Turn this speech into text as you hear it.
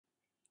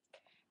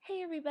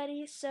Hey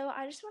everybody, so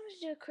I just wanted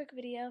to do a quick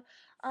video,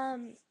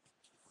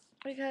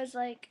 because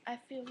I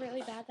feel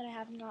really bad that I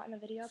haven't gotten a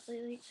video up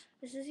lately.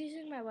 This is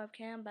using my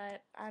webcam,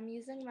 but I'm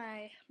using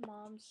my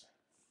mom's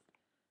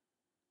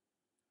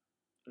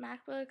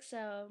MacBook,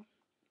 so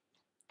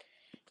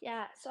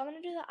yeah, so I'm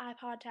gonna do the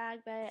iPod tag,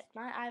 but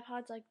my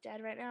iPod's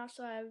dead right now,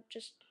 so I'm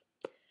just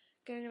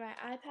going to my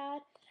iPad,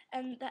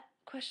 and the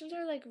questions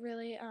are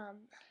really,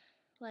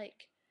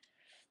 like,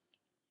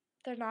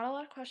 they're not a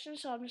lot of questions,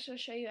 so I'm just gonna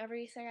show you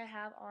everything I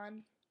have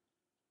on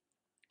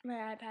my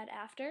iPad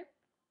after.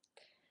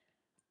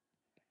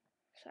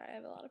 Sorry, I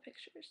have a lot of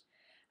pictures.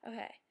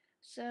 Okay,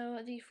 so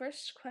the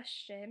first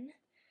question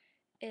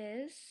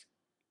is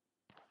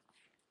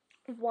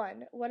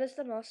 1. What is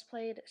the most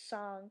played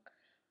song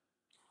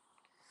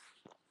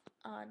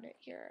on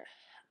your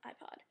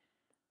iPod?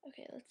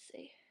 Okay, let's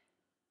see.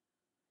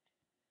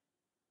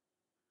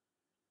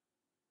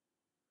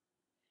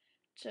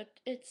 So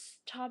it's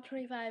top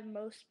 25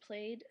 most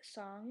played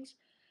songs.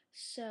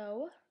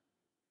 So,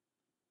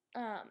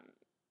 the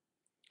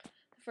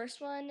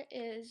first one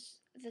is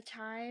The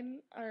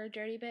Time or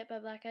Dirty Bit by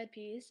Black Eyed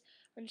Peas,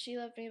 When She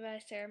Loved Me by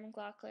Sarah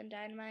McLachlan,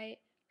 Dynamite,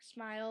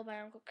 Smile by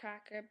Uncle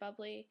Cracker,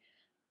 Bubbly,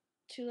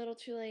 Too Little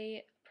Too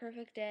Late,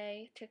 Perfect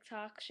Day,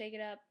 TikTok, Shake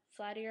It Up,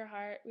 Fly to Your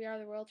Heart, We Are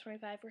the World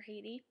 25 for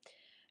Haiti,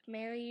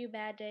 Marry You,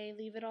 Bad Day,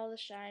 Leave It All to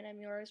Shine, I'm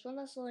Yours, One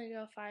Less Lonely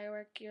Go,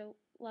 Firework, Your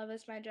Love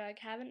Is My Drug,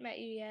 Haven't Met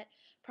You Yet,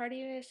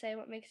 Party to Say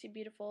What Makes You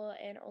Beautiful,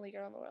 and Only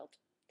Girl in the World.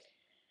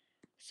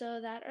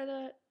 So that are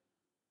the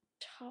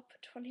top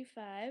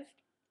 25.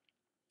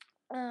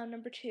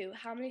 Number 2,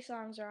 how many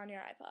songs are on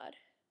your iPod?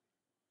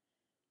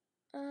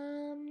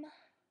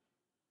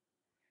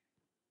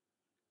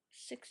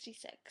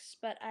 66,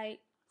 but I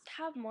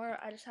have more,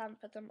 I just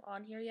haven't put them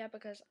on here yet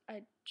because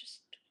I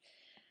just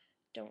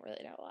don't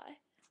really know why.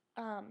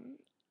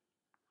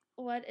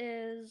 What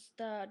is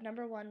the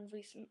number 1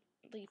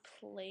 recently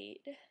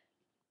played?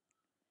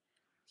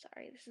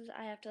 Sorry,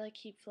 I have to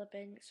keep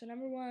flipping. So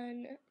number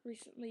 1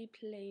 recently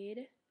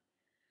played,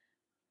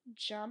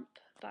 Jump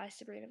by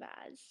Sabrina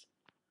Vaz.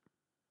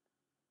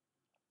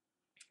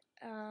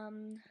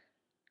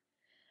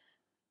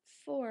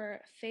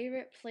 4,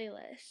 favorite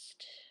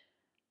playlist.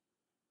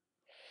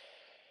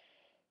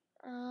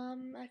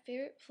 My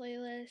favorite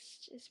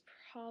playlist is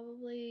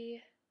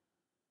probably,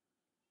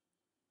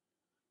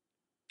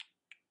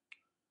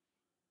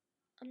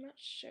 I'm not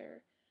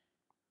sure.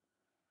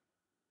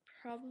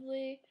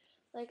 Probably,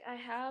 I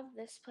have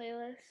this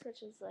playlist,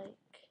 which is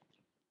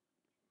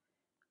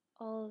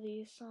all of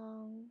these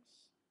songs.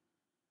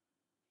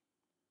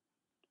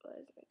 Why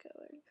isn't it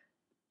going?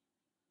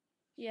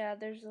 Yeah,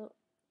 there's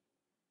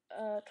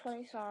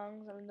 20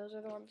 songs. I mean, those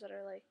are the ones that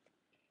are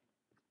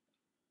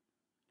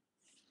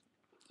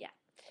yeah.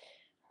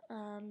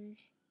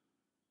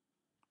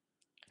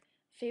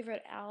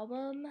 Favorite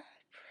album,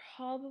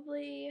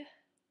 probably,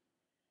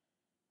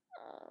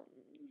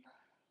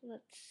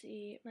 let's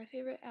see, my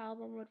favorite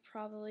album would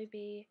probably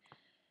be,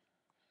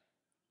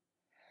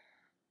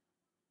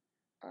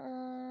 I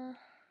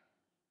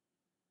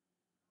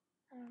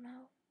don't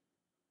know.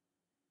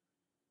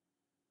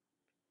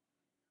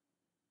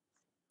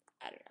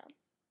 I don't know.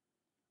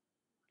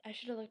 I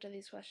should have looked at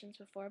these questions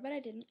before, but I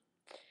didn't.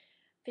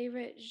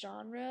 Favorite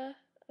genre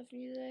of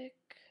music,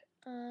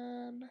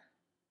 I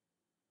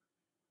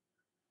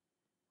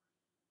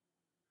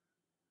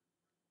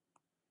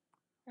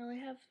only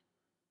have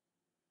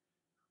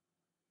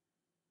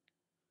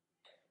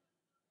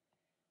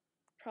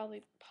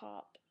probably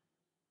pop.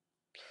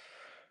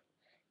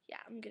 Yeah,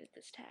 I'm good at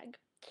this tag.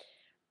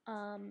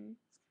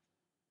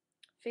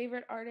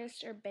 Favorite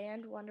artist or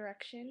band, One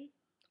Direction,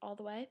 all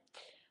the way.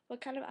 What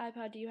kind of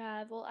iPod do you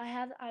have? Well, I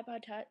have the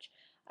iPod Touch.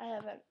 I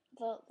have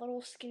the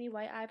little skinny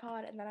white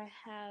iPod, and then I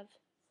have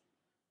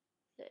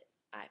the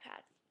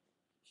iPad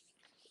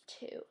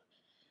too.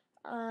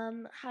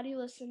 How do you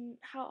listen?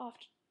 How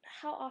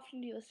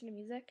often do you listen to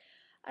music?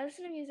 I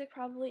listen to music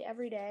probably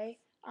every day.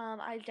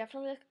 I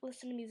definitely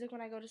listen to music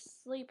when I go to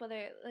sleep,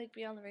 whether it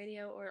be on the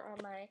radio or on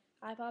my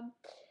iPod.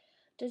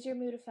 Does your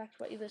mood affect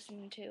what you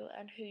listen to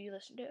and who you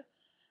listen to?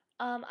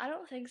 I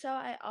don't think so.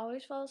 I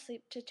always fall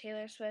asleep to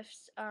Taylor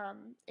Swift's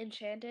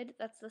Enchanted.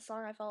 That's the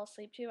song I fall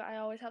asleep to. I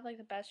always have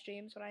the best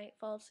dreams when I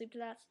fall asleep to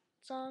that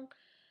song.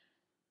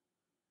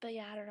 But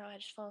yeah, I don't know, I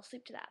just fall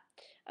asleep to that.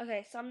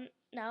 Okay, so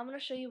now I'm going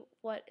to show you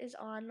what is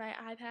on my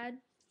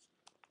iPad.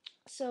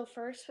 So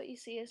first, what you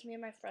see is me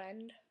and my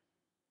friend.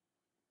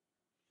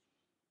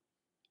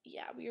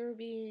 Yeah, we were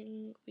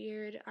being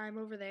weird. I'm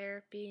over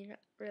there being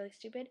really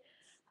stupid.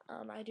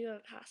 I do have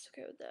a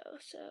passcode though,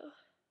 so.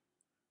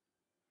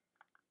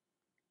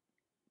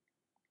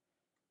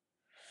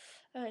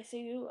 Okay, so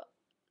you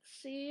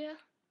see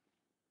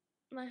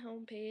my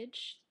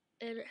homepage.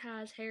 It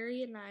has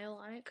Harry and Niall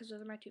on it because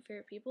those are my 2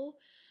 favorite people.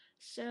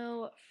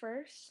 So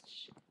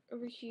first,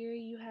 over here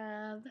you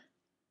have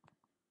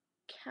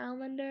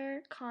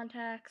calendar,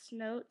 contacts,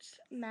 notes,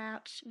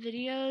 maps,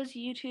 videos,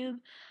 YouTube,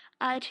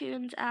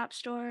 iTunes, App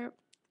Store,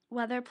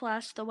 Weather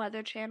Plus, the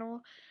Weather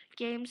Channel,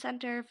 Game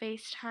Center,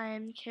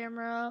 FaceTime,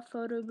 camera,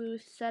 photo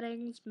booth,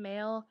 settings,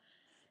 mail,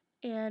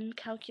 and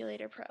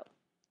Calculator Pro.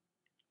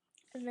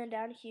 And then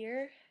down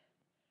here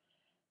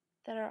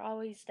that are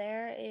always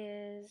there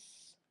is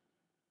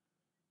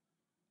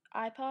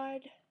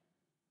iPod,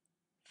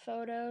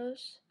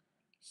 Photos,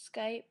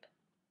 Skype,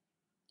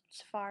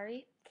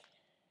 Safari.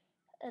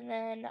 And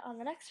then on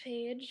the next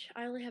page,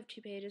 I only have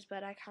 2 pages,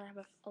 but I kind of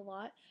have a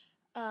lot.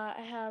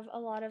 I have a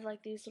lot of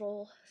like these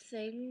little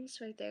things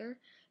right there.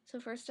 So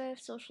first I have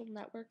social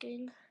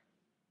networking.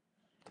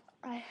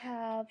 I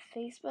have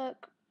Facebook,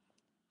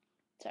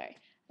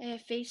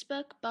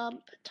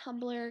 Bump,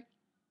 Tumblr,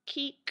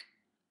 Keek,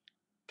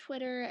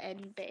 Twitter,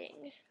 and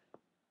Bing.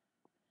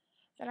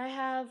 Then I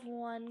have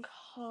one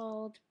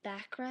called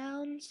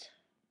Backgrounds,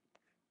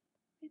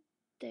 right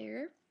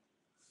there.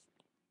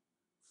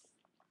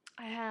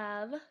 I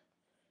have,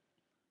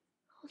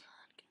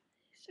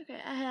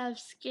 I have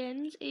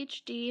Skins,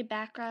 HD,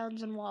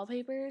 Backgrounds, and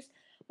Wallpapers.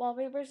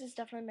 Wallpapers is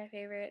definitely my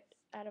favorite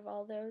out of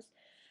all those.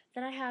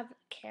 Then I have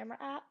camera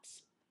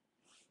apps.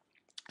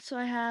 So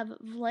I have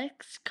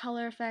Vlix,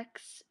 Color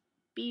Effects,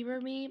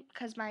 Bieber Me,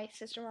 because my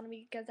sister wanted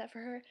me to get that for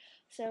her,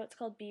 so it's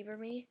called Bieber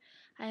Me.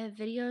 I have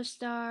Video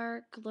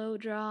Star, Glow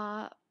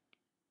Draw,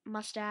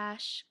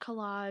 Mustache,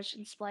 Collage,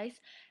 and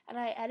Splice. And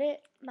I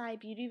edit my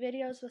beauty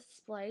videos with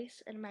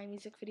Splice and my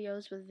music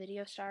videos with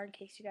Video Star, in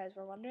case you guys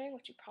were wondering,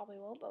 which you probably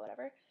won't, but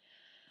whatever.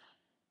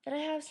 Then I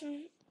have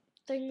some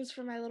things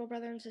for my little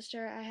brother and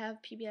sister. I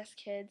have PBS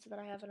Kids, and then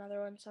I have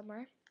another one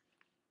somewhere.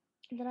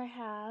 And then I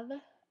have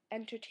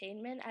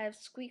entertainment. I have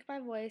Squeak My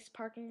Voice,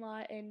 Parking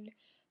Lot, and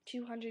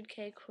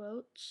 200K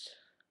Quotes.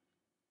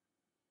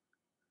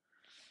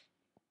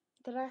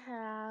 Then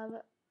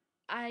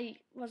I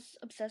was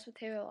obsessed with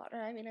Taylor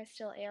Lautner. I mean, I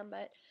still am,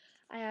 but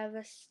I have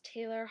this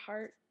Taylor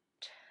Heart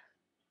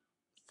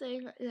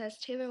thing. It has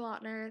Taylor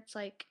Lautner. It's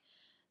like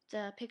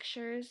the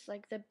pictures,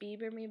 like the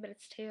Bieber me, but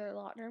it's Taylor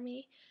Lautner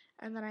me.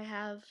 And then I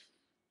have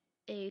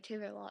a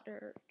Taylor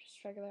Lautner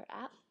just regular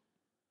app.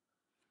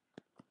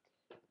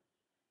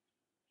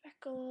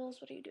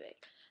 Freckles, what are you doing?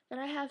 Then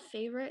I have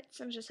favorites,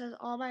 and it just has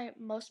all my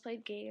most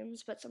played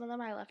games, but some of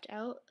them I left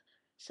out.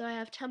 So I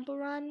have Temple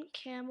Run,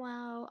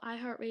 CamWow,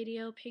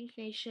 iHeartRadio, Pink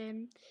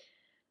Nation,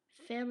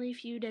 Family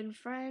Feud and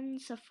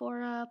Friends,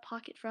 Sephora,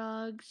 Pocket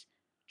Frogs,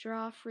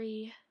 Draw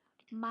Free,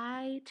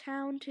 My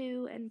Town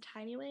 2, and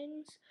Tiny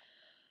Wings.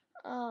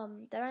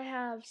 Then I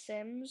have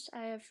Sims.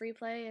 I have Free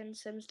Play and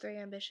Sims 3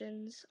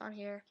 Ambitions on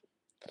here.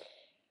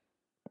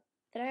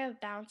 Then I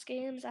have Bounce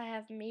Games. I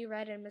have Me,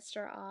 Red, and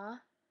Mr. Ah.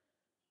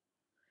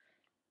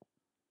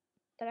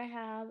 Then I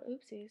have,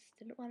 oopsies,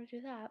 didn't want to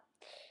do that.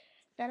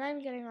 Then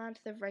I'm getting on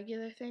to the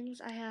regular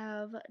things. I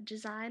have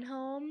Design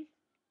Home,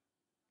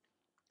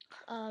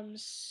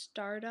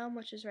 Stardom,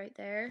 which is right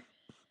there.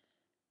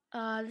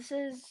 This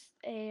is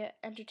a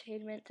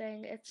entertainment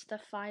thing. It's the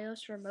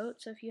Fios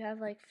remote. So if you have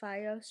like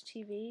Fios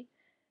TV,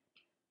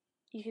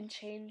 you can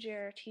change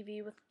your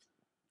TV with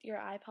your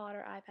iPod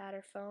or iPad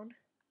or phone.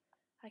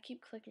 I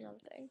keep clicking on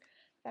the thing.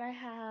 Then I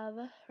have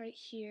right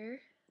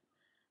here,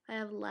 I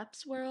have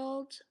Leps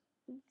World,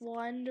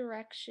 One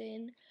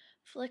Direction,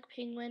 Flick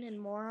Penguin, and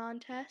Moron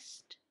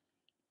Test.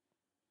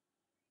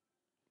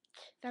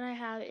 Then I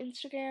have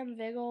Instagram,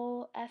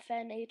 Viggle,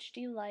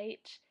 FNHD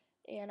Lite,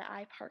 and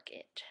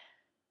iParkit.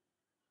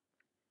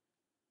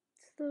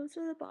 So those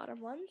are the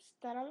bottom ones.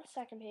 Then on the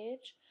second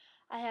page,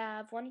 I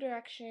have One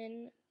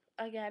Direction.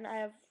 Again, I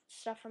have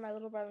stuff for my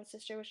little brother and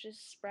sister, which is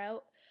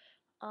Sprout,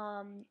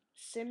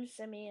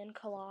 SimSimi, and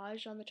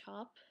Collage on the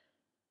top.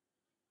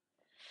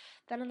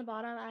 Then on the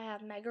bottom, I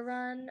have Mega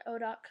Run,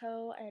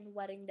 O.co, and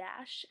Wedding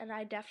Dash. And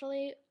I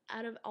definitely,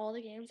 out of all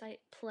the games I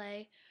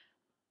play,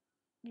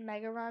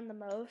 Mega Run the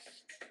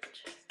most.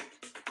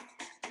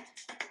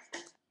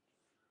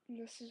 And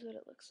this is what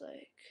it looks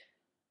like.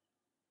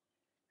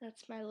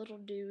 That's my little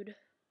dude.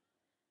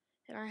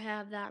 And I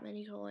have that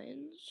many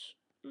coins.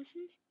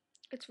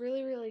 It's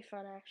really, really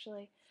fun,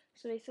 actually.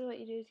 So basically what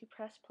you do is you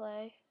press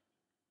play,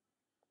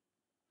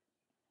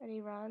 and he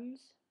runs.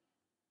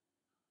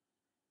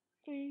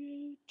 And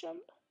you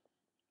jump.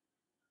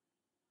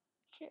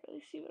 Can't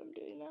really see what I'm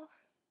doing now.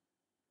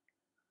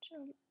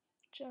 Jump,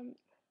 jump.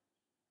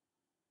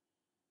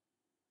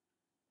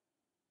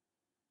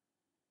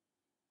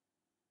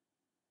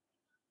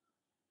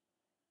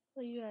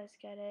 Well, you guys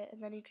get it,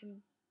 and then you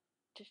can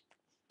just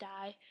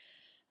die.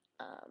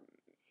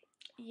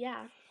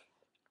 Yeah.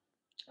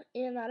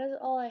 And that is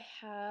all I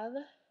have.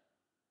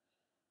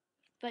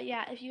 But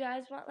yeah, if you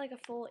guys want like a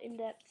full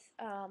in-depth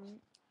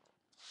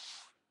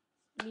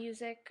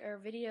music or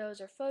videos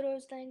or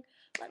photos thing,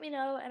 let me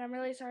know. And I'm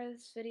really sorry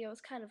this video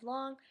was kind of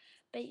long,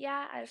 but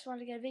yeah, I just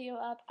wanted to get a video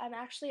up. I'm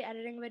actually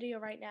editing a video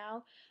right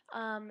now,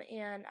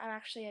 and I'm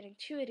actually editing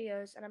 2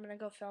 videos, and I'm gonna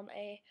go film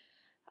a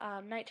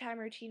nighttime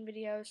routine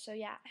video. So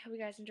yeah, I hope you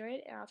guys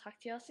enjoyed, and I'll talk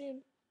to y'all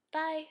soon.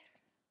 Bye.